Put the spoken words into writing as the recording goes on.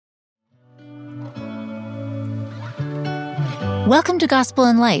Welcome to Gospel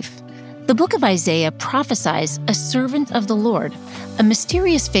in Life. The book of Isaiah prophesies a servant of the Lord, a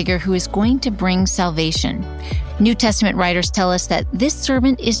mysterious figure who is going to bring salvation. New Testament writers tell us that this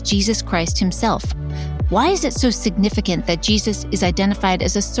servant is Jesus Christ himself. Why is it so significant that Jesus is identified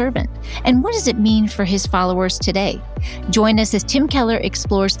as a servant? And what does it mean for his followers today? Join us as Tim Keller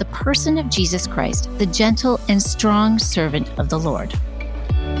explores the person of Jesus Christ, the gentle and strong servant of the Lord.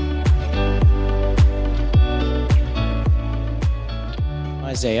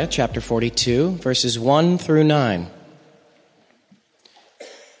 Isaiah chapter 42, verses 1 through 9.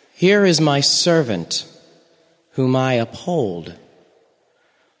 Here is my servant, whom I uphold,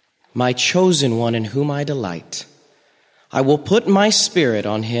 my chosen one in whom I delight. I will put my spirit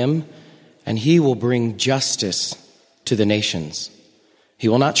on him, and he will bring justice to the nations. He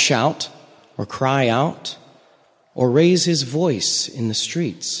will not shout or cry out or raise his voice in the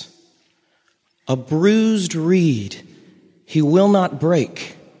streets. A bruised reed he will not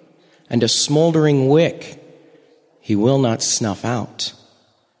break, and a smoldering wick he will not snuff out.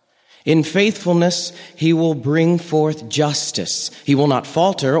 In faithfulness he will bring forth justice. He will not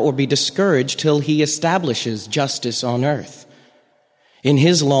falter or be discouraged till he establishes justice on earth. In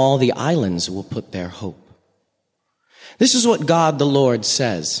his law the islands will put their hope. This is what God the Lord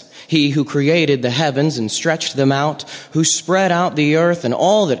says, he who created the heavens and stretched them out, who spread out the earth and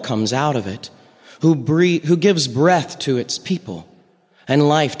all that comes out of it, who gives breath to its people and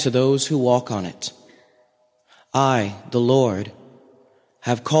life to those who walk on it. I, the Lord,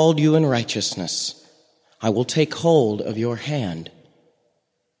 have called you in righteousness. I will take hold of your hand.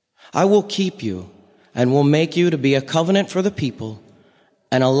 I will keep you and will make you to be a covenant for the people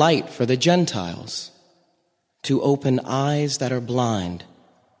and a light for the Gentiles, to open eyes that are blind,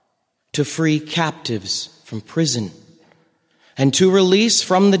 to free captives from prison, and to release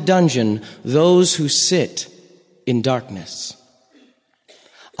from the dungeon those who sit in darkness.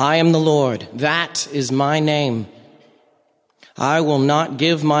 I am the Lord, that is my name. I will not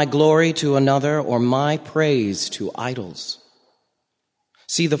give my glory to another or my praise to idols.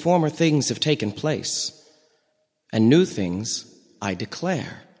 See, the former things have taken place, and new things I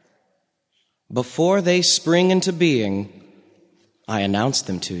declare. Before they spring into being, I announce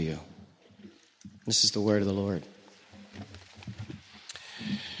them to you. This is the word of the Lord.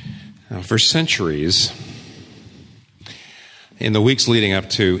 Now, for centuries, in the weeks leading up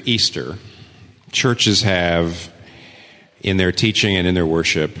to Easter, churches have, in their teaching and in their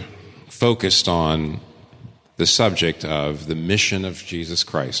worship, focused on the subject of the mission of Jesus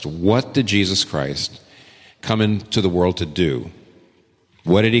Christ. What did Jesus Christ come into the world to do?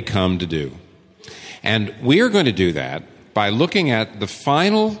 What did he come to do? And we are going to do that by looking at the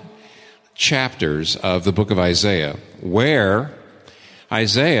final chapters of the book of Isaiah, where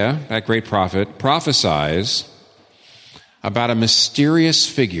Isaiah, that great prophet, prophesies about a mysterious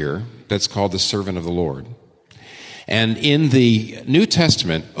figure that's called the servant of the Lord. And in the New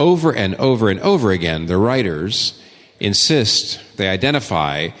Testament, over and over and over again, the writers insist, they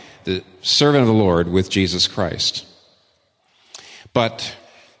identify the servant of the Lord with Jesus Christ. But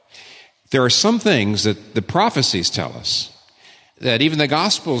there are some things that the prophecies tell us that even the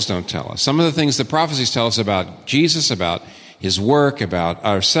Gospels don't tell us. Some of the things the prophecies tell us about Jesus, about his work, about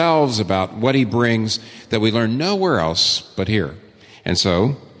ourselves, about what he brings, that we learn nowhere else but here. And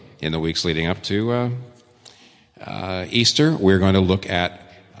so, in the weeks leading up to Easter, we're going to look at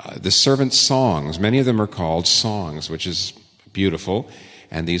the servant songs. Many of them are called songs, which is beautiful,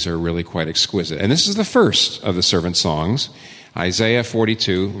 and these are really quite exquisite. And this is the first of the servant songs, Isaiah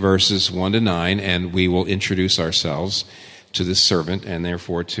 42, verses 1 to 9, and we will introduce ourselves to this servant and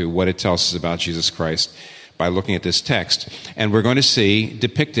therefore to what it tells us about Jesus Christ by looking at this text. And we're going to see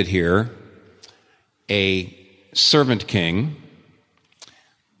depicted here a servant king,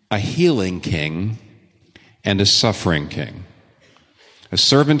 a healing king, and a suffering king. A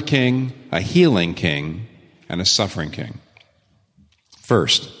servant king, a healing king, and a suffering king.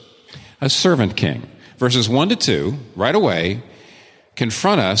 First, a servant king. Verses 1 to 2, right away,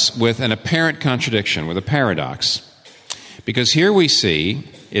 confront us with an apparent contradiction, with a paradox. Because here we see,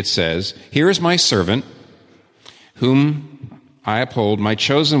 it says, here is my servant, whom I uphold, my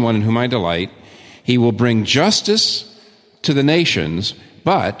chosen one in whom I delight. He will bring justice to the nations,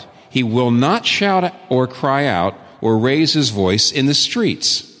 but he will not shout or cry out or raise his voice in the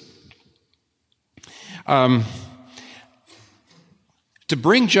streets. To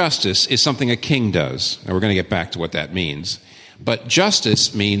bring justice is something a king does. And we're going to get back to what that means. But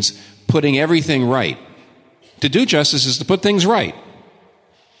justice means putting everything right. To do justice is to put things right.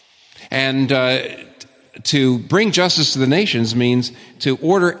 And to bring justice to the nations means to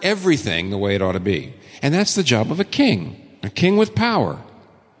order everything the way it ought to be. And that's the job of a king. a king with power.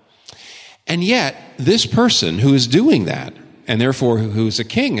 And yet, this person who is doing that, and therefore who's a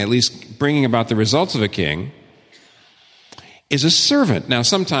king, at least bringing about the results of a king, is a servant. Now,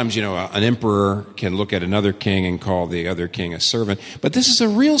 sometimes, an emperor can look at another king and call the other king a servant, but this is a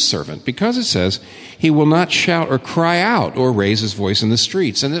real servant because it says he will not shout or cry out or raise his voice in the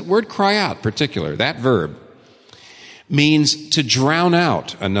streets. And the word cry out, particular, that verb, means to drown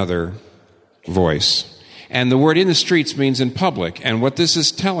out another voice. And the word in the streets means in public. And what this is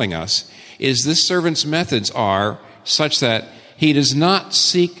telling us is this servant's methods are such that he does not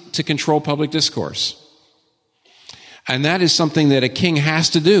seek to control public discourse. And that is something that a king has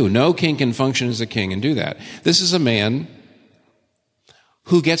to do. No king can function as a king and do that. This is a man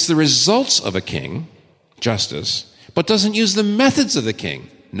who gets the results of a king, justice, but doesn't use the methods of the king.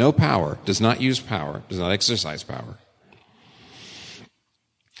 No power, does not use power, does not exercise power.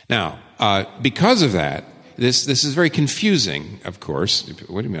 Now, because of that, this is very confusing, of course.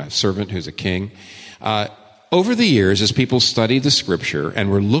 What do you mean, a servant who's a king? Over the years, as people studied the Scripture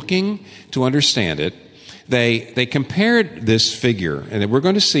and were looking to understand it, they compared this figure, and we're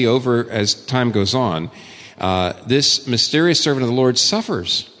going to see over as time goes on, this mysterious servant of the Lord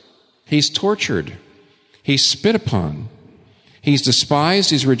suffers. He's tortured. He's spit upon. He's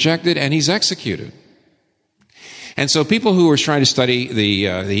despised, he's rejected, and he's executed. And so people who were trying to study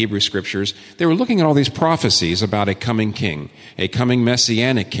the Hebrew Scriptures, they were looking at all these prophecies about a coming king, a coming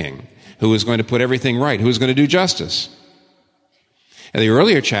messianic king, who was going to put everything right, who was going to do justice. And the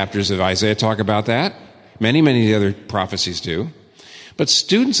earlier chapters of Isaiah talk about that. Many of the other prophecies do. But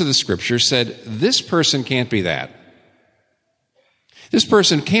students of the Scriptures said, this person can't be that. This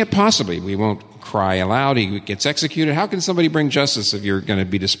person can't possibly. We won't cry aloud. He gets executed. How can somebody bring justice if you're going to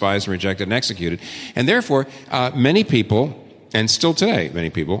be despised and rejected and executed? And therefore, many people, and still today, many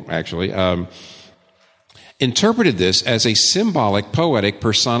people actually, interpreted this as a symbolic, poetic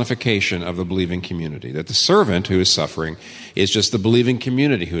personification of the believing community, that the servant who is suffering is just the believing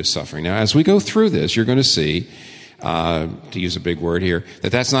community who is suffering. Now, as we go through this, you're going to see, to use a big word here,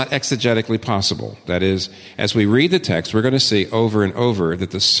 that that's not exegetically possible. That is, as we read the text, we're going to see over and over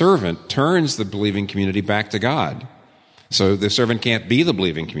that the servant turns the believing community back to God. So the servant can't be the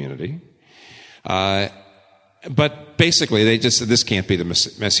believing community. But basically, they just said, this can't be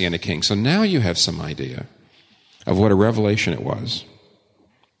the Messianic king. So now you have some idea of what a revelation it was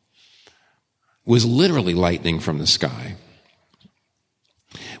literally lightning from the sky.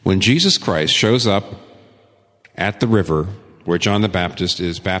 When Jesus Christ shows up at the river where John the Baptist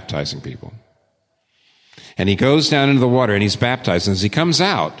is baptizing people, and he goes down into the water and he's baptized, and as he comes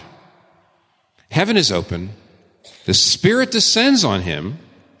out, heaven is open, the Spirit descends on him,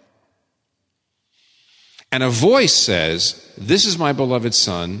 and a voice says, "This is my beloved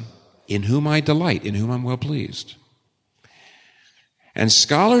Son, in whom I delight, in whom I'm well pleased." And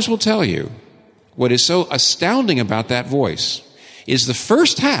scholars will tell you what is so astounding about that voice is the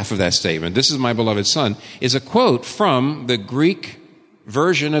first half of that statement, "This is my beloved Son," is a quote from the Greek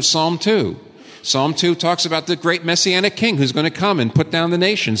version of Psalm 2. Psalm 2 talks about the great Messianic king who's going to come and put down the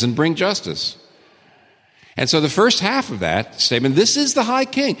nations and bring justice. And so the first half of that statement, this is the high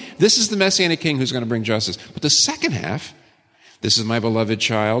king, this is the Messianic king who's going to bring justice. But the second half, "This is my beloved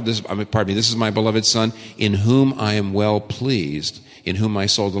child, this is my beloved Son, in whom I am well pleased, in whom my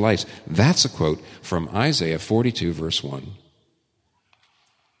soul delights." That's a quote from Isaiah 42, verse 1.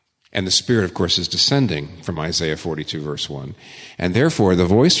 And the Spirit, of course, is descending from Isaiah 42, verse 1. And therefore, the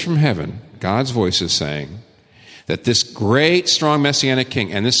voice from heaven, God's voice, is saying that this great, strong Messianic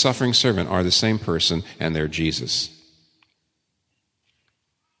king and this suffering servant are the same person, and they're Jesus.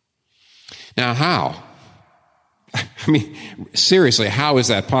 Now, how? I mean, seriously, how is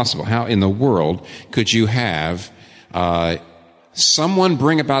that possible? How in the world could you have someone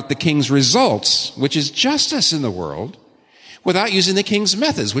bring about the king's results, which is justice in the world, without using the king's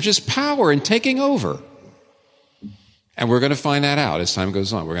methods, which is power and taking over? And we're going to find that out as time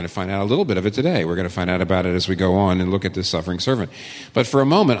goes on. We're going to find out a little bit of it today. We're going to find out about it as we go on and look at this suffering servant. But for a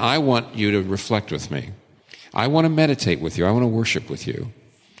moment, I want you to reflect with me. I want to meditate with you. I want to worship with you.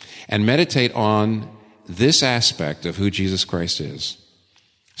 And meditate on this aspect of who Jesus Christ is.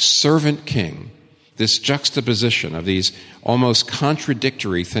 Servant king. This juxtaposition of these almost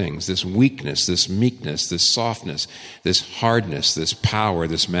contradictory things, this weakness, this meekness, this softness, this hardness, this power,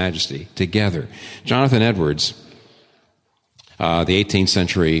 this majesty, together. Jonathan Edwards, the 18th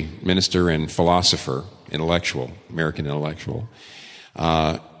century minister and philosopher, American intellectual,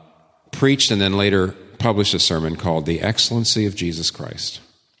 preached and then later published a sermon called "The Excellency of Jesus Christ."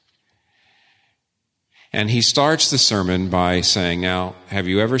 And he starts the sermon by saying, now, have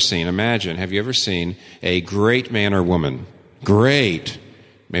you ever seen a great man or woman? Great,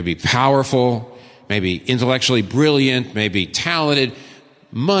 maybe powerful, maybe intellectually brilliant, maybe talented,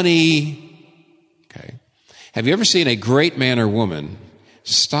 money. Okay. Have you ever seen a great man or woman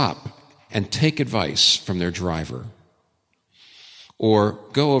stop and take advice from their driver? Or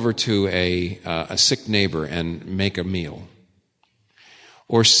go over to a sick neighbor and make a meal?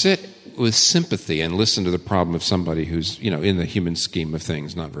 Or sit with sympathy and listen to the problem of somebody who's, in the human scheme of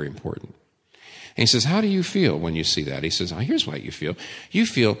things, not very important. And he says, how do you feel when you see that? He says, here's what you feel. You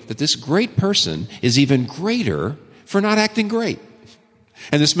feel that this great person is even greater for not acting great.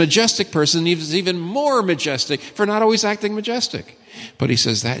 And this majestic person is even more majestic for not always acting majestic. But he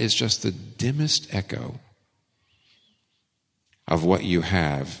says that is just the dimmest echo of what you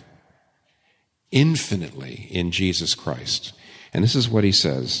have infinitely in Jesus Christ. And this is what he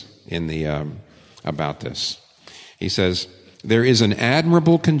says in the about this. He says, there is an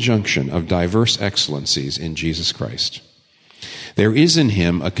admirable conjunction of diverse excellencies in Jesus Christ. There is in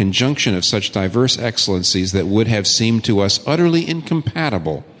him a conjunction of such diverse excellencies that would have seemed to us utterly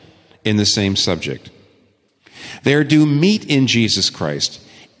incompatible in the same subject. There do meet in Jesus Christ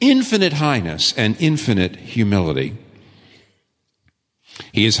infinite highness and infinite humility.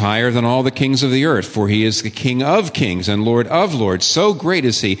 He is higher than all the kings of the earth, for he is the King of kings and Lord of lords. So great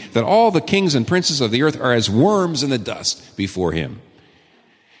is he that all the kings and princes of the earth are as worms in the dust before him.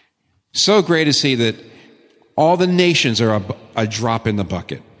 So great is he that all the nations are a drop in the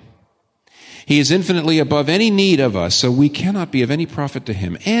bucket. He is infinitely above any need of us, so we cannot be of any profit to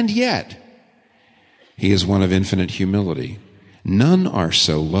him. And yet, he is one of infinite humility. None are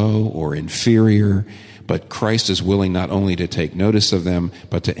so low or inferior, but Christ is willing not only to take notice of them,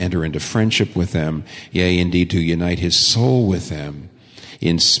 but to enter into friendship with them, yea, indeed, to unite his soul with them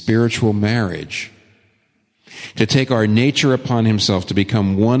in spiritual marriage, to take our nature upon himself, to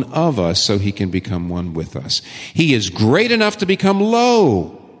become one of us so he can become one with us. He is great enough to become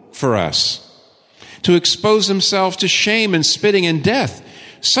low for us, to expose himself to shame and spitting and death.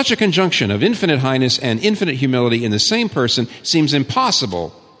 Such a conjunction of infinite highness and infinite humility in the same person seems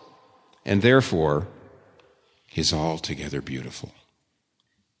impossible, and therefore is altogether beautiful.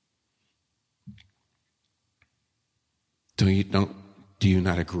 Do you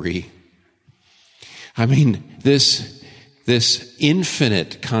not agree? I mean, this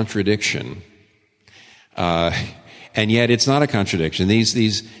infinite contradiction, and yet it's not a contradiction.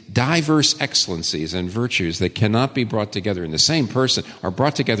 These diverse excellencies and virtues that cannot be brought together in the same person are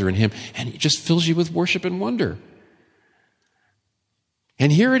brought together in him, and it just fills you with worship and wonder.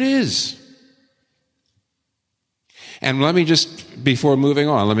 And here it is. And let me just, before moving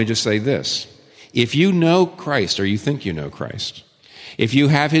on, let me just say this. If you know Christ, or you think you know Christ, if you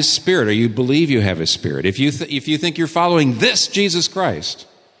have his Spirit, or you believe you have his Spirit, if you think you're following this Jesus Christ,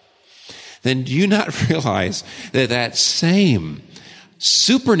 then do you not realize that that same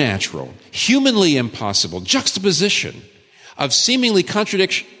supernatural, humanly impossible juxtaposition of seemingly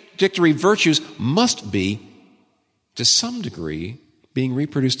contradictory virtues must be, to some degree, being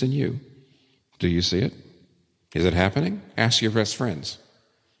reproduced in you? Do you see it? Is it happening? Ask your best friends.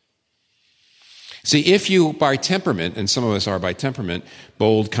 See, if you, by temperament, and some of us are by temperament,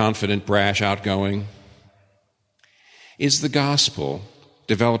 bold, confident, brash, outgoing, is the gospel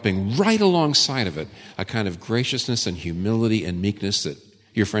developing right alongside of it a kind of graciousness and humility and meekness that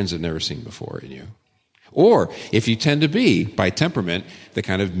your friends have never seen before in you? Or if you tend to be, by temperament, the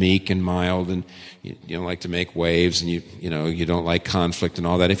kind of meek and mild, and you don't like to make waves, and you don't like conflict and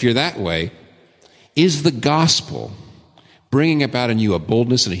all that, if you're that way, is the gospel bringing about in you a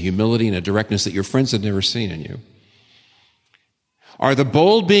boldness and a humility and a directness that your friends have never seen in you? Are the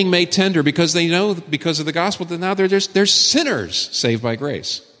bold being made tender because they know, because of the gospel, that now they're sinners saved by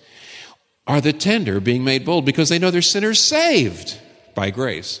grace? Are the tender being made bold because they know they're sinners saved by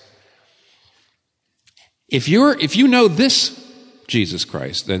grace? If you know this Jesus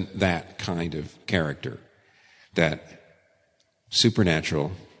Christ, then that kind of character, that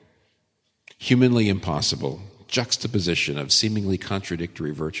supernatural, humanly impossible juxtaposition of seemingly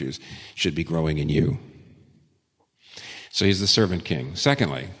contradictory virtues should be growing in you. So he's the servant king.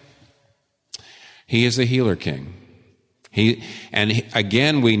 Secondly, he is the healer king.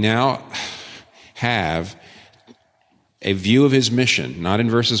 Again, we now have a view of his mission, not in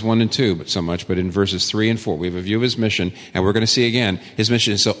verses 1 and 2, but in verses 3 and 4. We have a view of his mission, and we're going to see again, his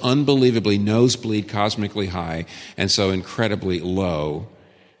mission is so unbelievably nosebleed, cosmically high, and so incredibly low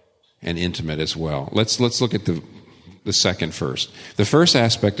and intimate as well. Let's look at the second first. The first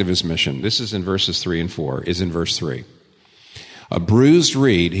aspect of his mission, this is in verses 3 and 4, is in verse 3. A bruised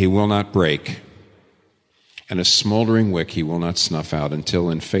reed he will not break, and a smoldering wick he will not snuff out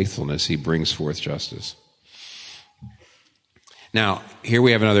until in faithfulness he brings forth justice. Now, here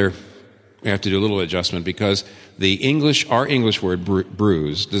we have to do a little adjustment because our English word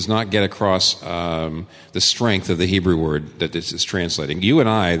bruise does not get across the strength of the Hebrew word that this is translating. You and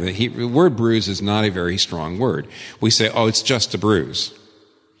I, the word bruise is not a very strong word. We say, oh, it's just a bruise.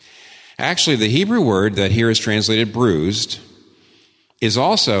 Actually, the Hebrew word that here is translated bruised is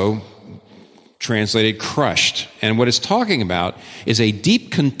also translated crushed. And what it's talking about is a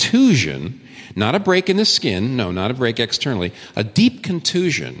deep contusion, not a break in the skin, no, not a break externally, a deep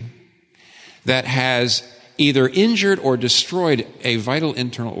contusion that has either injured or destroyed a vital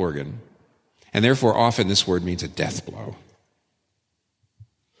internal organ. And therefore, often this word means a death blow.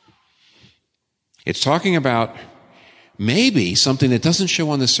 It's talking about maybe something that doesn't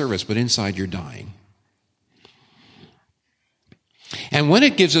show on the surface, but inside you're dying. And when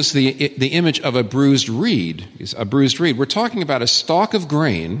it gives us the image of a bruised reed, we're talking about a stalk of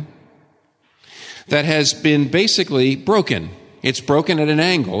grain that has been basically broken. It's broken at an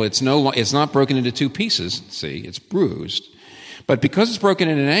angle. It's not broken into two pieces. See, it's bruised. But because it's broken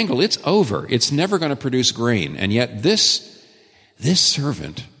at an angle, it's over. It's never going to produce grain. And yet this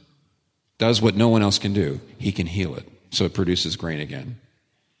servant does what no one else can do. He can heal it, so it produces grain again.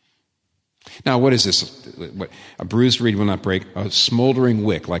 Now, what is this? A bruised reed will not break. A smoldering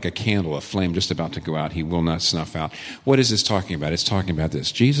wick, like a candle, a flame just about to go out, he will not snuff out. What is this talking about? It's talking about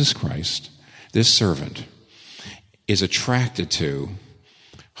this. Jesus Christ, this servant, is attracted to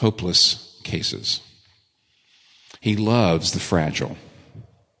hopeless cases. He loves the fragile.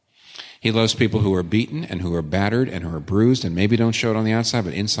 He loves people who are beaten and who are battered and who are bruised and maybe don't show it on the outside,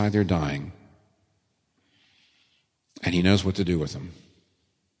 but inside they're dying. And he knows what to do with them.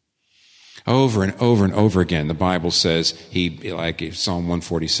 Over and over and over again, the Bible says, like Psalm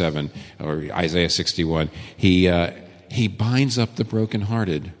 147 or Isaiah 61, he binds up the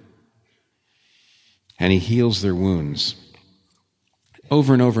brokenhearted and he heals their wounds.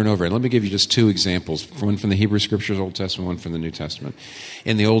 Over and over and over. And let me give you just two examples, one from the Hebrew Scriptures, Old Testament, one from the New Testament.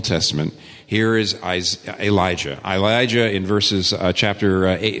 In the Old Testament, here is Elijah. Elijah in verses chapter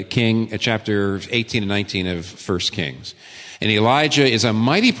 18 and 19 of 1 Kings. And Elijah is a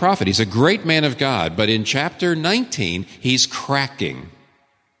mighty prophet. He's a great man of God. But in chapter 19, he's cracking.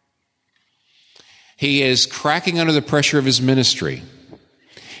 He is cracking under the pressure of his ministry.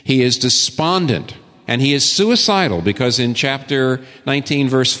 He is despondent. And he is suicidal because in chapter 19,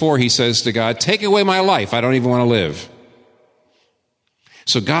 verse 4, he says to God, "Take away my life. I don't even want to live."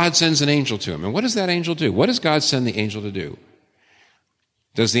 So God sends an angel to him. And what does that angel do? What does God send the angel to do?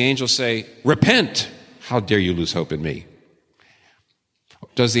 Does the angel say, "Repent. How dare you lose hope in me?"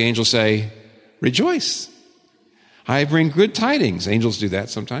 Does the angel say, "Rejoice. I bring good tidings"? Angels do that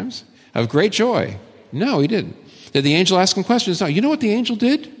sometimes. "Of great joy." No, he didn't. Did the angel ask him questions? No. You know what the angel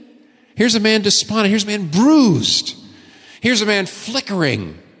did? Here's a man despondent. Here's a man bruised. Here's a man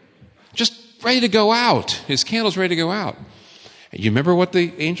flickering, just ready to go out. His candle's ready to go out. And you remember what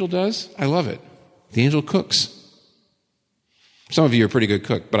the angel does? I love it. The angel cooks. Some of you are a pretty good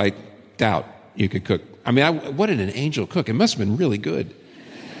cook, but I doubt you could cook. I mean, what did an angel cook? It must have been really good.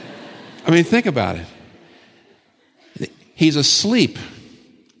 I mean, think about it. He's asleep,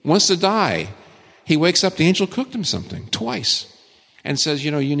 wants to die. He wakes up, the angel cooked him something twice. And says,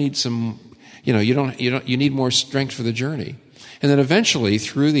 you need some, you need more strength for the journey. And then eventually,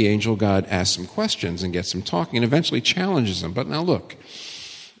 through the angel, God asks some questions and gets him talking and eventually challenges him. But now look,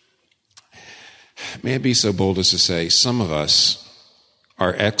 may I be so bold as to say, some of us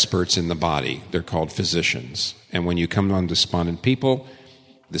are experts in the body. They're called physicians. And when you come on despondent people,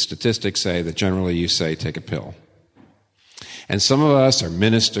 the statistics say that generally you say, take a pill. And some of us are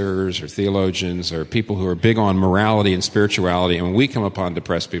ministers or theologians or people who are big on morality and spirituality. And when we come upon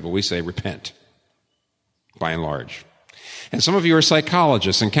depressed people, we say, repent, by and large. And some of you are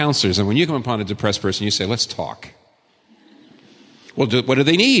psychologists and counselors. And when you come upon a depressed person, you say, let's talk. Well, what do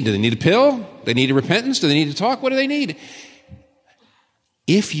they need? Do they need a pill? Do they need a repentance? Do they need to talk? What do they need?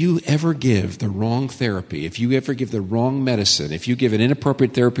 If you ever give the wrong therapy, if you ever give the wrong medicine, if you give an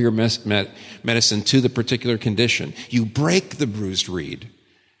inappropriate therapy or medicine to the particular condition, you break the bruised reed.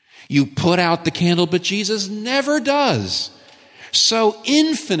 You put out the candle, but Jesus never does. So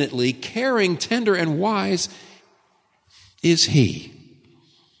infinitely caring, tender, and wise is he.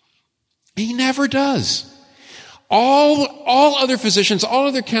 He never does. All other physicians, all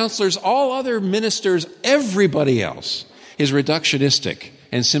other counselors, all other ministers, everybody else is reductionistic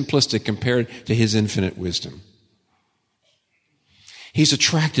and simplistic compared to his infinite wisdom. He's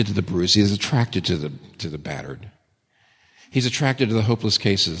attracted to the bruised. He is attracted to the battered. He's attracted to the hopeless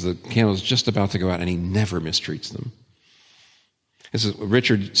cases. The candle is just about to go out, and he never mistreats them. This is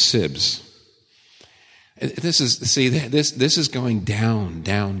Richard Sibbs. This is going down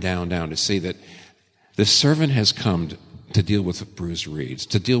to see that the servant has come to deal with bruised reeds,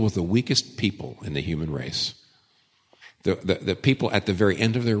 to deal with the weakest people in the human race, the people at the very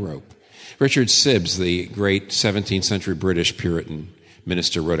end of their rope. Richard Sibbs, the great 17th century British Puritan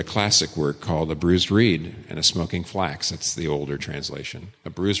minister, wrote a classic work called A Bruised Reed and a Smoking Flax. That's the older translation. A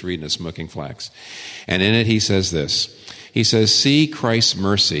Bruised Reed and a Smoking Flax. And in it he says this. He says, "See Christ's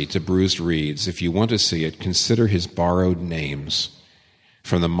mercy to bruised reeds. If you want to see it, consider his borrowed names.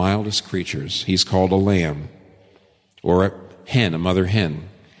 From the mildest creatures, he's called a lamb, or a hen, a mother hen,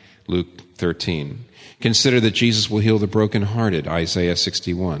 Luke 13. Consider that Jesus will heal the brokenhearted, Isaiah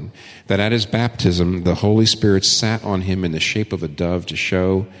 61. That at his baptism, the Holy Spirit sat on him in the shape of a dove to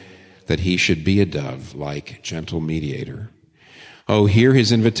show that he should be a dove, like gentle mediator. Oh, hear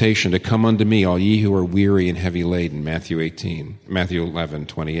his invitation to come unto me, all ye who are weary and heavy laden, Matthew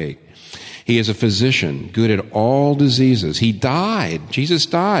 11:28. He is a physician, good at all diseases. He died, Jesus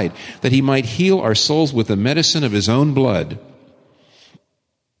died, that he might heal our souls with the medicine of his own blood.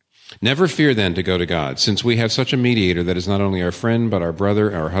 Never fear then to go to God, since we have such a mediator that is not only our friend, but our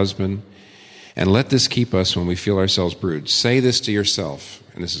brother, our husband. And let this keep us when we feel ourselves bruised. Say this to yourself,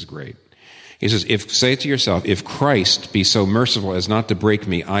 and this is great. He says, say it to yourself, if Christ be so merciful as not to break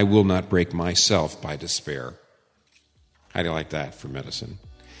me, I will not break myself by despair. How do you like that for medicine?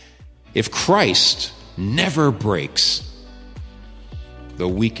 If Christ never breaks the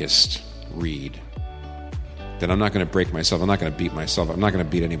weakest reed, then I'm not going to break myself. I'm not going to beat myself. I'm not going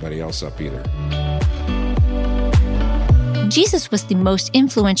to beat anybody else up either. Jesus was the most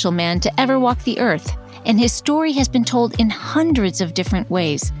influential man to ever walk the earth, and his story has been told in hundreds of different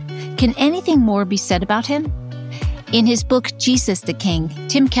ways. Can anything more be said about him? In his book, Jesus the King,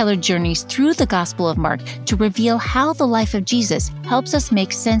 Tim Keller journeys through the Gospel of Mark to reveal how the life of Jesus helps us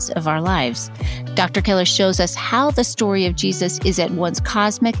make sense of our lives. Dr. Keller shows us how the story of Jesus is at once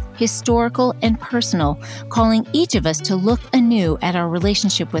cosmic, historical, and personal, calling each of us to look anew at our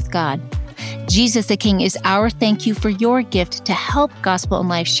relationship with God. Jesus the King is our thank you for your gift to help Gospel in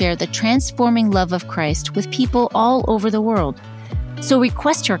Life share the transforming love of Christ with people all over the world. So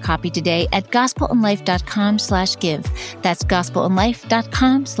request your copy today at gospelinlife.com/give. That's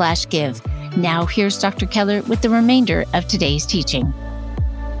gospelinlife.com/give. Now here's Dr. Keller with the remainder of today's teaching.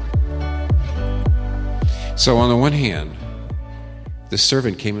 So on the one hand, the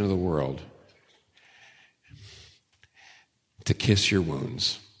servant came into the world to kiss your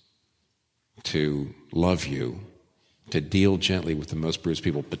wounds, to love you, to deal gently with the most bruised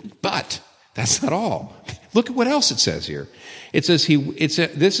people. But that's not all. Look at what else it says here. It says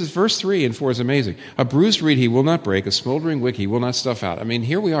this is verse 3 and 4 is amazing. A bruised reed he will not break, a smoldering wick he will not stuff out. I mean,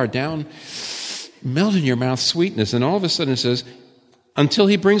 here we are down, melt in your mouth sweetness, and all of a sudden it says, until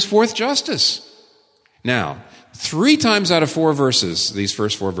he brings forth justice. Now, 3 times out of 4 verses, these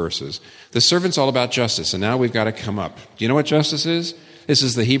first 4 verses, the servant's all about justice, and now we've got to come up. Do you know what justice is? This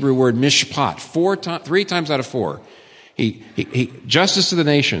is the Hebrew word mishpat. 3 times out of 4. He justice to the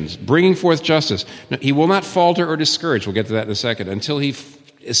nations, bringing forth justice. No, he will not falter or discourage. We'll get to that in a second, until he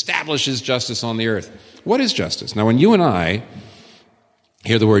establishes justice on the earth. What is justice? Now, when you and I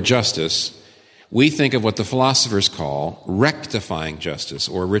hear the word justice, we think of what the philosophers call rectifying justice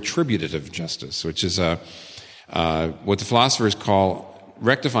or retributive justice, which is what the philosophers call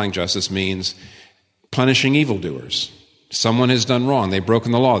rectifying justice means punishing evildoers. Someone has done wrong. They've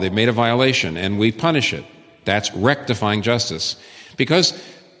broken the law. They've made a violation, and we punish it. That's rectifying justice. Because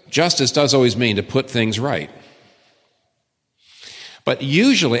justice does always mean to put things right. But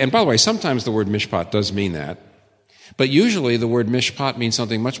usually, and by the way, sometimes the word mishpat does mean that, but usually the word mishpat means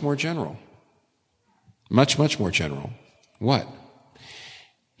something much more general. Much, much more general. What?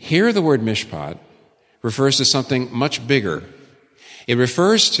 Here the word mishpat refers to something much bigger. It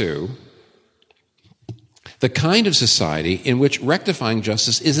refers to the kind of society in which rectifying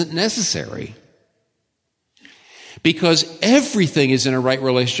justice isn't necessary, because everything is in a right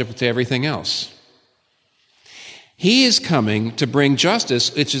relationship to everything else. He is coming to bring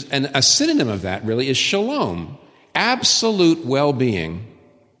justice, which is, and a synonym of that really is shalom, absolute well-being.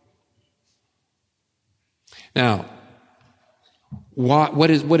 Now, what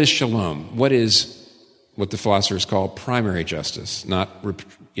is shalom? What is what the philosophers call primary justice, not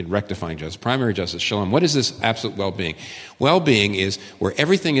rectifying justice, primary justice, shalom. What is this absolute well-being? Well-being is where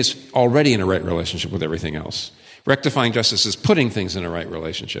everything is already in a right relationship with everything else. Rectifying justice is putting things in a right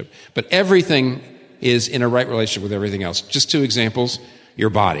relationship. But everything is in a right relationship with everything else. Just 2 examples. Your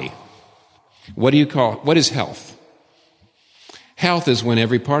body. What is health? Health is when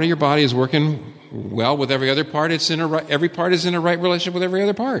every part of your body is working well with every other part. Every part is in a right relationship with every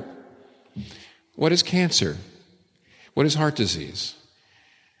other part. What is cancer? What is heart disease?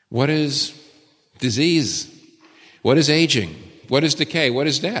 What is disease? What is aging? What is decay? What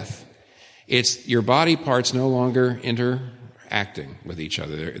is death? It's your body parts no longer interacting with each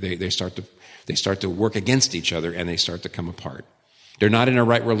other. They start to work against each other, and they start to come apart. They're not in a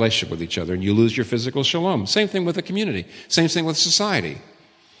right relationship with each other, and you lose your physical shalom. Same thing with the community. Same thing with society.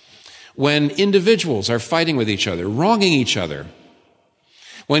 When individuals are fighting with each other, wronging each other,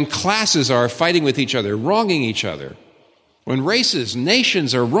 when classes are fighting with each other, wronging each other, when races,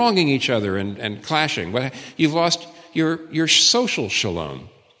 nations are wronging each other and clashing, you've lost your social shalom.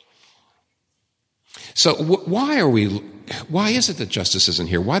 So why is it that justice isn't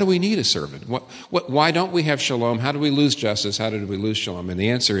here? Why do we need a servant? Why don't we have shalom? How do we lose justice? How did we lose shalom? And the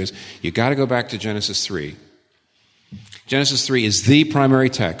answer is, you got to go back to Genesis 3. Genesis 3 is the primary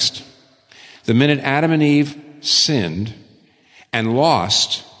text. The minute Adam and Eve sinned and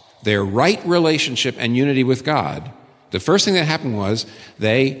lost their right relationship and unity with God, the first thing that happened was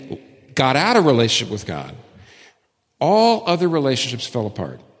they got out of relationship with God. All other relationships fell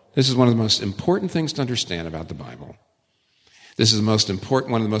apart. This is one of the most important things to understand about the Bible. This is one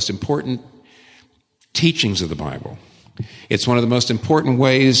of the most important teachings of the Bible. It's one of the most important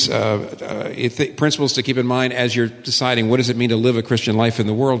ways, principles to keep in mind as you're deciding what does it mean to live a Christian life in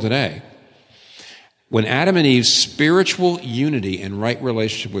the world today. When Adam and Eve's spiritual unity and right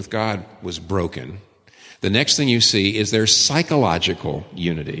relationship with God was broken, the next thing you see is their psychological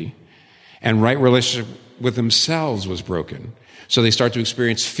unity and right relationship with themselves was broken. So they start to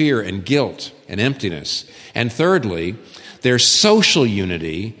experience fear and guilt and emptiness. And thirdly, their social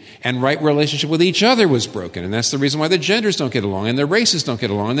unity and right relationship with each other was broken. And that's the reason why the genders don't get along, and the races don't get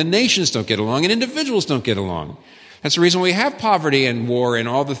along, and the nations don't get along, and individuals don't get along. That's the reason we have poverty and war and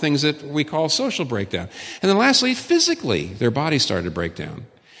all the things that we call social breakdown. And then lastly, physically, their bodies started to break down.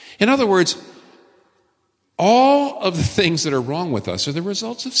 In other words, all of the things that are wrong with us are the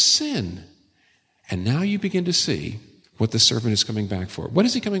results of sin. And now you begin to see what the servant is coming back for. What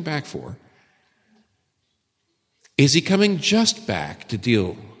is he coming back for? Is he coming just back to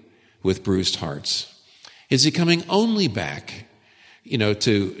deal with bruised hearts? Is he coming only back,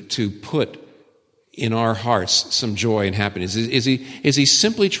 to put in our hearts some joy and happiness? Is he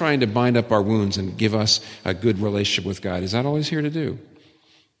simply trying to bind up our wounds and give us a good relationship with God? Is that all he's here to do?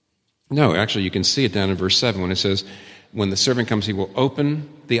 No, actually, you can see it down in verse 7 when it says, when the servant comes, he will open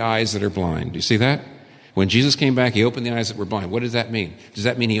the eyes that are blind. Do you see that? When Jesus came back, he opened the eyes that were blind. What does that mean? Does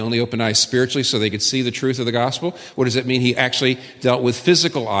that mean he only opened eyes spiritually so they could see the truth of the gospel? Or does it mean he actually dealt with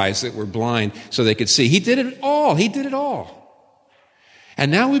physical eyes that were blind so they could see? He did it all. He did it all.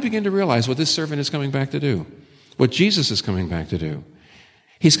 And now we begin to realize what this servant is coming back to do, what Jesus is coming back to do.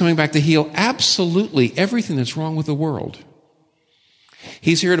 He's coming back to heal absolutely everything that's wrong with the world.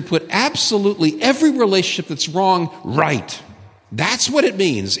 He's here to put absolutely every relationship that's wrong right. That's what it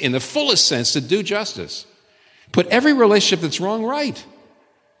means in the fullest sense to do justice. Put every relationship that's wrong right.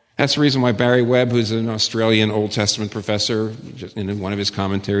 That's the reason why Barry Webb, who's an Australian Old Testament professor, in one of his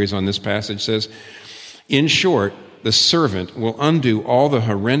commentaries on this passage says, in short, the servant will undo all the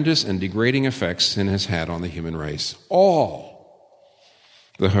horrendous and degrading effects sin has had on the human race. All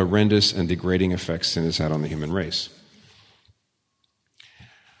the horrendous and degrading effects sin has had on the human race.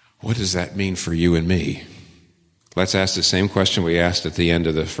 What does that mean for you and me? Let's ask the same question we asked at the end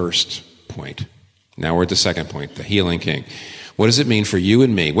of the first point. Now we're at the second point, the healing king. What does it mean for you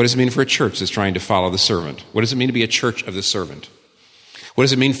and me? What does it mean for a church that's trying to follow the servant? What does it mean to be a church of the servant? What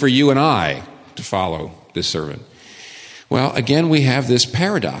does it mean for you and I to follow this servant? Well, again, we have this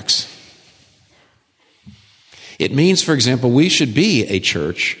paradox. It means, for example, we should be a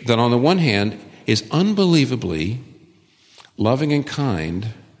church that on the one hand is unbelievably loving and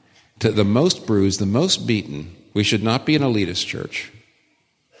kind to the most bruised, the most beaten. We should not be an elitist church.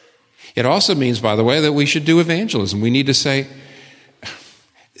 It also means, by the way, that we should do evangelism. We need to say,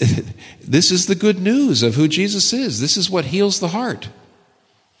 this is the good news of who Jesus is. This is what heals the heart.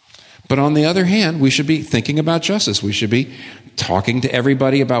 But on the other hand, we should be thinking about justice. We should be talking to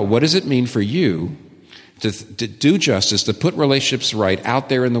everybody about what does it mean for you to do justice, to put relationships right out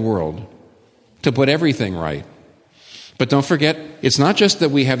there in the world, to put everything right. But don't forget, it's not just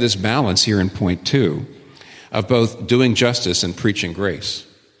that we have this balance here in point 2 of both doing justice and preaching grace,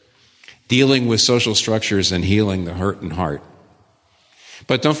 dealing with social structures and healing the hurt and heart.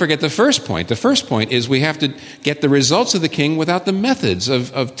 But don't forget the first point. The first point is we have to get the results of the king without the methods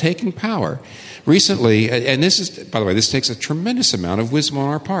of taking power. Recently, and this is, by the way, this takes a tremendous amount of wisdom on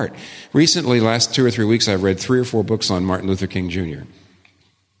our part. Recently, last 2 or 3 weeks, I've read 3 or 4 books on Martin Luther King Jr.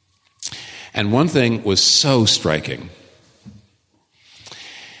 And one thing was so striking.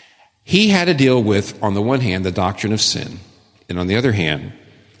 He had to deal with, on the one hand, the doctrine of sin, and on the other hand,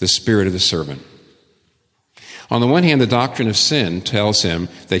 the spirit of the servant. On the one hand, the doctrine of sin tells him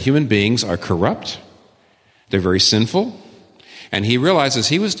that human beings are corrupt, they're very sinful, and he realizes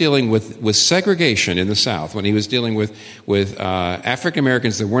he was dealing with segregation in the South, when he was dealing with African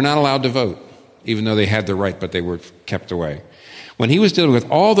Americans that were not allowed to vote, even though they had the right, but they were kept away. When he was dealing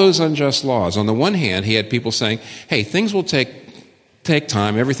with all those unjust laws, on the one hand, he had people saying, hey, things will take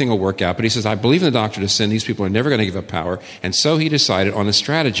time, everything will work out. But he says, I believe in the doctrine of sin. These people are never going to give up power. And so he decided on a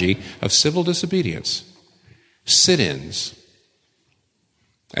strategy of civil disobedience, sit-ins.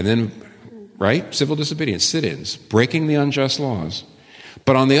 And then, right, civil disobedience, sit-ins, breaking the unjust laws.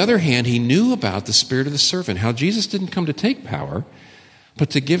 But on the other hand, he knew about the spirit of the servant, how Jesus didn't come to take power,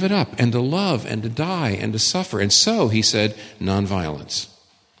 but to give it up and to love and to die and to suffer. And so, he said, nonviolence.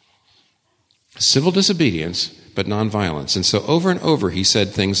 Civil disobedience, but nonviolence. And so over and over he said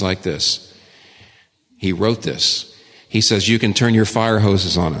things like this. He wrote this. He says, you can turn your fire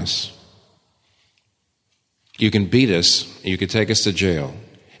hoses on us. You can beat us. You can take us to jail.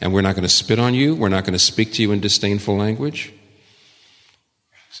 And we're not going to spit on you. We're not going to speak to you in disdainful language.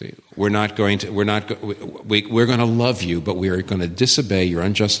 See, we're going to love you, but we are going to disobey your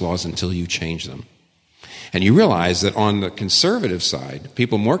unjust laws until you change them. And you realize that on the conservative side,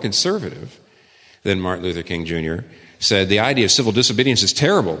 people more conservative than Martin Luther King Jr. said the idea of civil disobedience is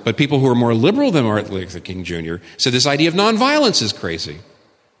terrible, but people who are more liberal than Martin Luther King Jr. said this idea of nonviolence is crazy.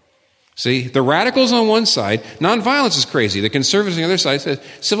 See, the radicals on one side, nonviolence is crazy. The conservatives on the other side said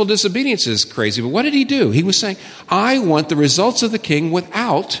civil disobedience is crazy. But what did he do? He was saying, I want the results of the king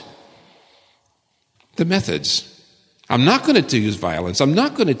without the methods. I'm not going to use violence. I'm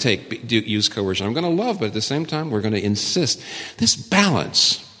not going to use coercion. I'm going to love, but at the same time, we're going to insist. This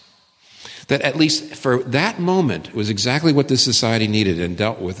balance that at least for that moment was exactly what this society needed and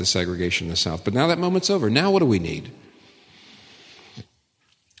dealt with the segregation in the South. But now that moment's over. Now what do we need?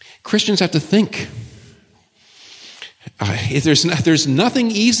 Christians have to think. There's nothing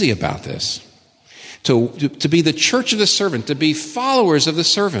easy about this. To be the church of the servant, to be followers of the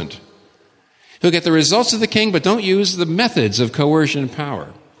servant, who get the results of the king but don't use the methods of coercion and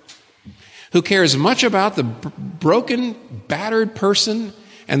power, who care as much about the broken, battered person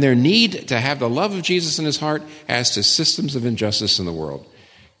and their need to have the love of Jesus in his heart as to systems of injustice in the world.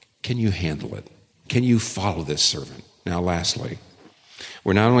 Can you handle it? Can you follow this servant? Now, lastly,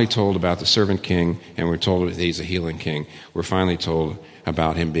 we're not only told about the servant king, and we're told that he's a healing king, we're finally told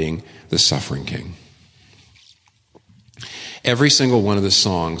about him being the suffering king. Every single one of the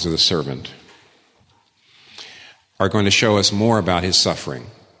songs of the servant are going to show us more about his suffering.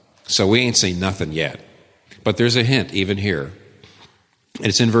 So we ain't seen nothing yet. But there's a hint even here. And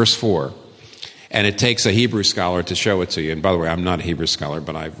it's in verse 4. And it takes a Hebrew scholar to show it to you. And by the way, I'm not a Hebrew scholar,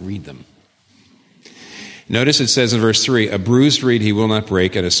 but I read them. Notice it says in verse 3, a bruised reed he will not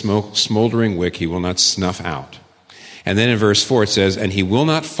break, and a smoldering wick he will not snuff out. And then in verse 4 it says, and he will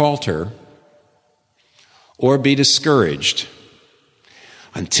not falter or be discouraged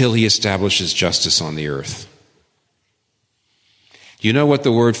until he establishes justice on the earth. Do you know what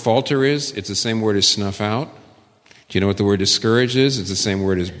the word falter is? It's the same word as snuff out. Do you know what the word discouraged is? It's the same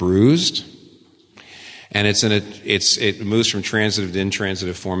word as bruised. And it moves from transitive to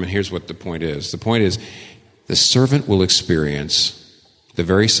intransitive form, and here's what the point is. The point is, the servant will experience the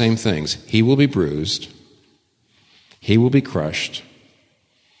very same things. He will be bruised. He will be crushed.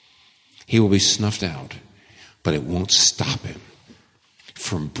 He will be snuffed out. But it won't stop him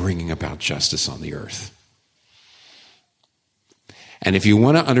from bringing about justice on the earth. And if you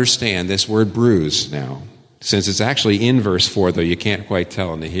want to understand this word bruise now, since it's actually in verse 4, though you can't quite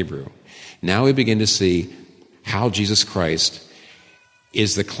tell in the Hebrew, now we begin to see how Jesus Christ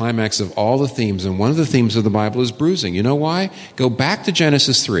is the climax of all the themes. And one of the themes of the Bible is bruising. You know why? Go back to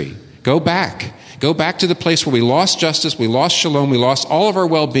Genesis 3. Go back. Go back to the place where we lost justice, we lost shalom, we lost all of our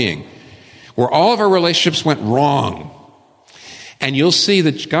well-being, where all of our relationships went wrong. And you'll see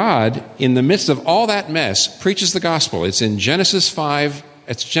that God, in the midst of all that mess, preaches the gospel. It's in Genesis 5,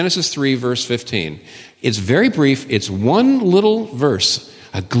 it's Genesis 3, verse 15. It's very brief. It's one little verse,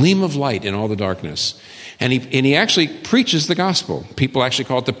 a gleam of light in all the darkness. And he actually preaches the gospel. People actually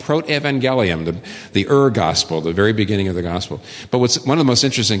call it the proto-evangelium, the gospel, the very beginning of the gospel. But one of the most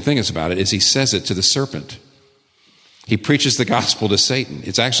interesting things about it is he says it to the serpent. He preaches the gospel to Satan.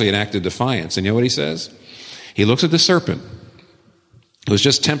 It's actually an act of defiance. And you know what he says? He looks at the serpent who was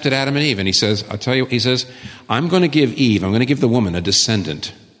just tempted Adam and Eve, and he says, I'm going to give Eve, I'm going to give the woman a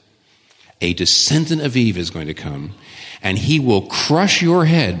descendant. A descendant of Eve is going to come, and he will crush your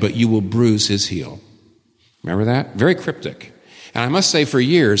head, but you will bruise his heel. Remember that? Very cryptic. And I must say, for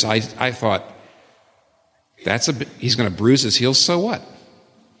years, I thought, he's going to bruise his heel, so what?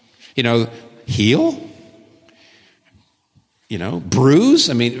 Heel? Bruise?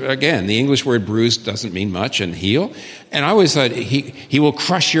 I mean, again, the English word bruise doesn't mean much, and heel. And I always thought, he will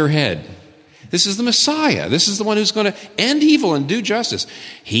crush your head. This is the Messiah. This is the one who's going to end evil and do justice.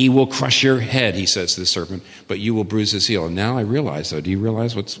 He will crush your head, he says to the serpent, but you will bruise his heel. And now I realize, though, do you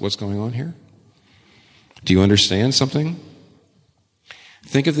realize what's going on here? Do you understand something?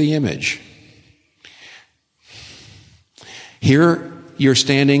 Think of the image. Here you're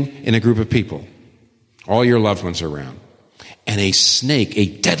standing in a group of people. All your loved ones are around. And a snake, a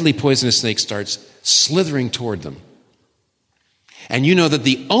deadly poisonous snake, starts slithering toward them. And you know that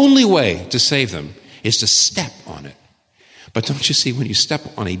the only way to save them is to step on it. But don't you see, when you step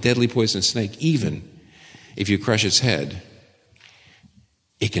on a deadly poisonous snake, even if you crush its head,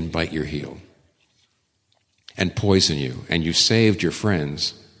 it can bite your heel and poison you. And you saved your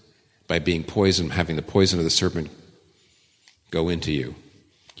friends by being poisoned, having the poison of the serpent go into you.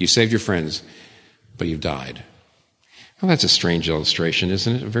 You saved your friends, but you've died. Well, that's a strange illustration,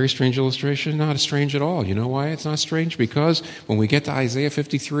 isn't it? A very strange illustration? Not strange at all. You know why it's not strange? Because when we get to Isaiah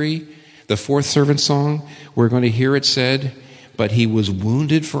 53, the fourth servant song, we're going to hear it said, but he was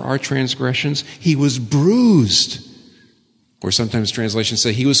wounded for our transgressions. He was bruised. Or sometimes translations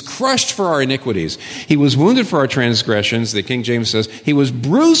say he was crushed for our iniquities. He was wounded for our transgressions. The King James says he was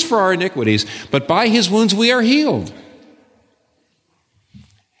bruised for our iniquities, but by his wounds we are healed.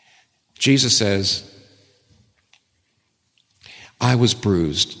 Jesus says, I was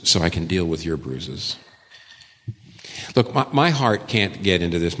bruised so I can deal with your bruises. Look, my heart can't get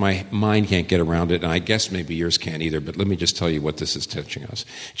into this. My mind can't get around it, and I guess maybe yours can't either, but let me just tell you what this is teaching us.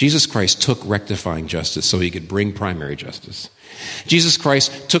 Jesus Christ took rectifying justice so he could bring primary justice. Jesus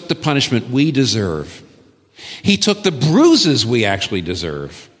Christ took the punishment we deserve. He took the bruises we actually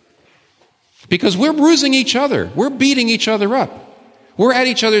deserve. Because we're bruising each other. We're beating each other up. We're at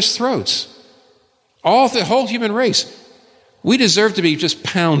each other's throats. The whole human race. We deserve to be just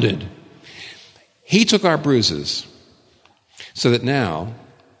pounded. He took our bruises so that now,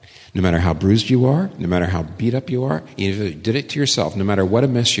 no matter how bruised you are, no matter how beat up you are, even if you did it to yourself, no matter what a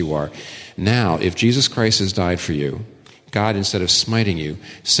mess you are, now, if Jesus Christ has died for you, God, instead of smiting you,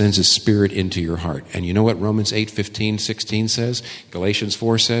 sends his Spirit into your heart. And you know what Romans 8:15-16 says? Galatians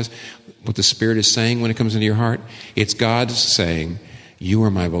 4 says, what the Spirit is saying when it comes into your heart? It's God saying, you are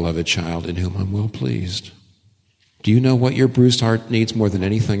my beloved child in whom I'm well pleased. Do you know what your bruised heart needs more than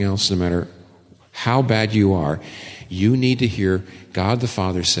anything else, no matter how bad you are? You need to hear God the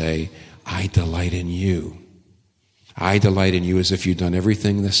Father say, I delight in you. I delight in you as if you'd done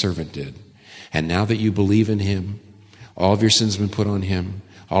everything the servant did. And now that you believe in him, all of your sins have been put on him.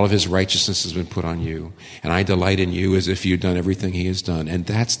 All of his righteousness has been put on you. And I delight in you as if you'd done everything he has done. And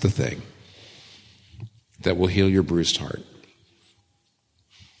that's the thing that will heal your bruised heart.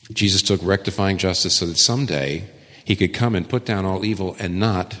 Jesus took rectifying justice so that someday he could come and put down all evil and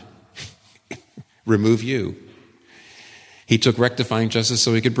not remove you. He took rectifying justice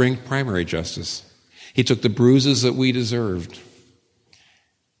so he could bring primary justice. He took the bruises that we deserved.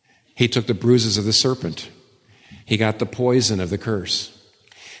 He took the bruises of the serpent. He got the poison of the curse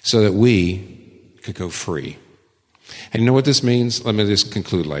so that we could go free. And you know what this means? Let me just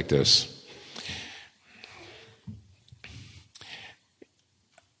conclude like this.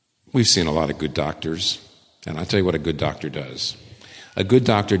 We've seen a lot of good doctors. And I'll tell you what a good doctor does. A good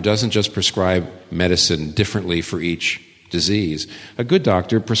doctor doesn't just prescribe medicine differently for each disease. A good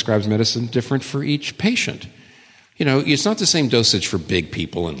doctor prescribes medicine different for each patient. It's not the same dosage for big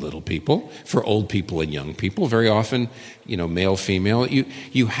people and little people, for old people and young people. Very often, male, female.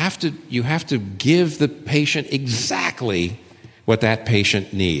 You have to give the patient exactly what that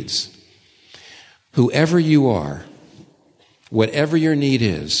patient needs. Whoever you are, whatever your need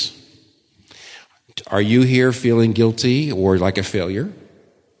is, are you here feeling guilty or like a failure?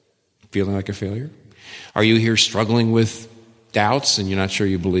 Feeling like a failure? Are you here struggling with doubts and you're not sure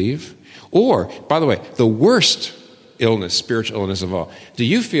you believe? Or, by the way, the worst illness, spiritual illness of all, do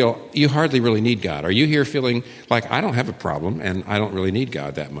you feel you hardly really need God? Are you here feeling like, I don't have a problem and I don't really need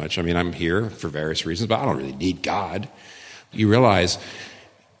God that much? I mean, I'm here for various reasons, but I don't really need God. You realize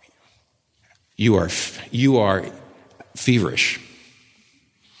you are feverish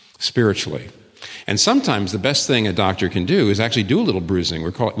spiritually. And sometimes the best thing a doctor can do is actually do a little bruising.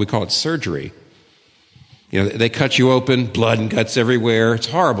 We call it surgery. You know, they cut you open, blood and guts everywhere. It's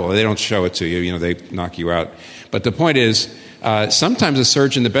horrible. They don't show it to you. You know, they knock you out. But the point is, sometimes a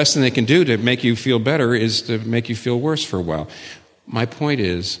surgeon, the best thing they can do to make you feel better is to make you feel worse for a while. My point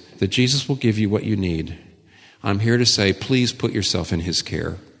is that Jesus will give you what you need. I'm here to say, please put yourself in his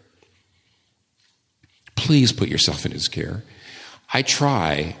care. Please put yourself in his care. I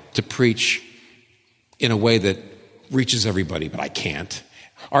try to preach in a way that reaches everybody, but I can't.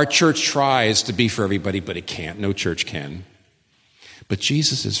 Our church tries to be for everybody, but it can't. No church can. But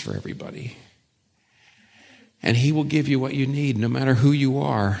Jesus is for everybody. And he will give you what you need, no matter who you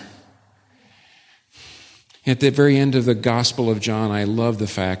are. At the very end of the Gospel of John, I love the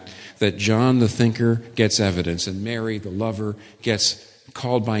fact that John the thinker gets evidence, and Mary the lover gets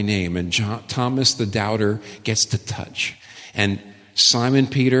called by name, and Thomas the doubter gets to touch. And Simon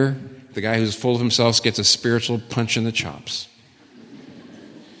Peter, the guy who's full of himself, gets a spiritual punch in the chops.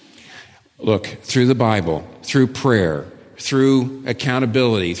 Look, through the Bible, through prayer, through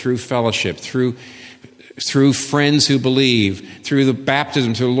accountability, through fellowship, through friends who believe, through the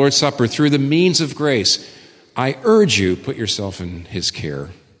baptism, through the Lord's Supper, through the means of grace, I urge you, put yourself in his care.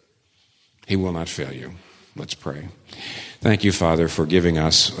 He will not fail you. Let's pray. Thank you, Father, for giving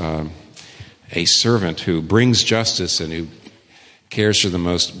us a servant who brings justice and who cares for the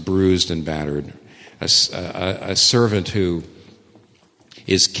most bruised and battered, a servant who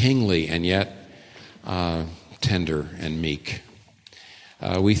is kingly and yet tender and meek.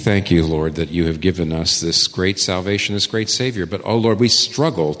 We thank you, Lord, that you have given us this great salvation, this great Savior. But, oh, Lord, we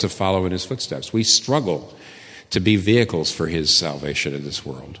struggle to follow in his footsteps. We struggle to be vehicles for his salvation in this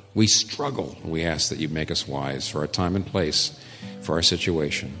world. We struggle. We ask that you make us wise for our time and place, for our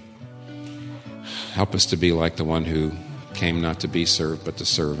situation. Help us to be like the one who came not to be served, but to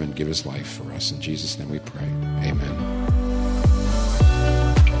serve and give his life for us. In Jesus' name we pray. Amen.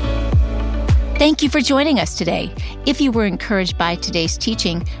 Thank you for joining us today. If you were encouraged by today's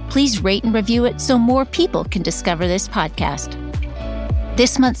teaching, please rate and review it so more people can discover this podcast.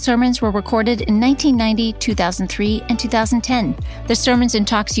 This month's sermons were recorded in 1990, 2003, and 2010. The sermons and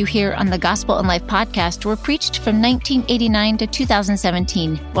talks you hear on the Gospel and Life podcast were preached from 1989 to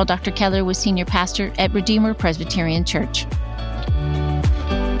 2017, while Dr. Keller was senior pastor at Redeemer Presbyterian Church.